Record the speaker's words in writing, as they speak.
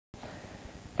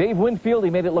Dave Winfield,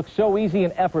 he made it look so easy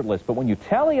and effortless, but when you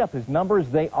tally up his numbers,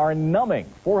 they are numbing.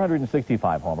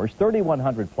 465 homers,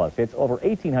 3,100 plus hits, over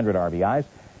 1,800 RBIs.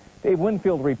 Dave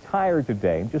Winfield retired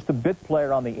today, just a bit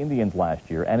player on the Indians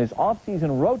last year, and his off-season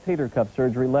rotator cuff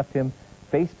surgery left him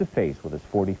face-to-face with his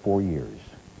 44 years.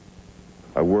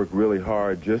 I worked really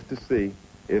hard just to see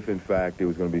if, in fact, it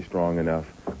was going to be strong enough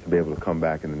to be able to come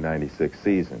back in the '96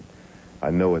 season. I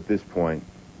know at this point,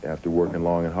 after working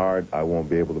long and hard, I won't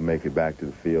be able to make it back to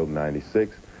the field in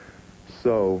 '96.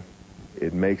 So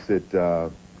it makes it,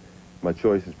 my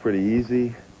choice is pretty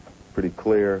easy, pretty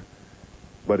clear,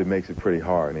 but it makes it pretty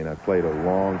hard. I mean, I played a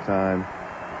long time,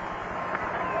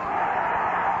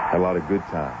 a lot of good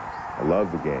times. I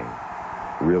love the game,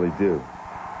 I really do.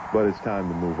 But it's time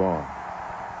to move on.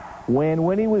 When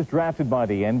Winnie was drafted by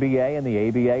the NBA and the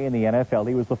ABA and the NFL,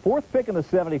 he was the 4th pick in the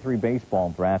 '73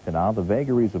 baseball draft, and now the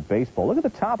vagaries of baseball. Look at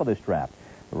the top of this draft.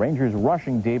 The Rangers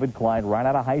rushing David Clyde right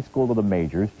out of high school to the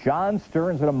majors. John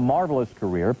Stearns had a marvelous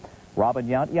career. Robin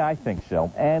Yount, yeah, I think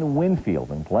so. And Winfield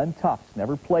and Glenn Tufts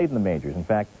never played in the majors. In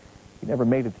fact, he never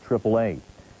made it to AAA.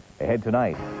 Ahead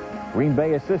tonight, Green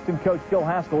Bay assistant coach Gil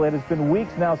Haskell. It has been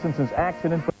weeks now since his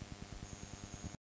accident, but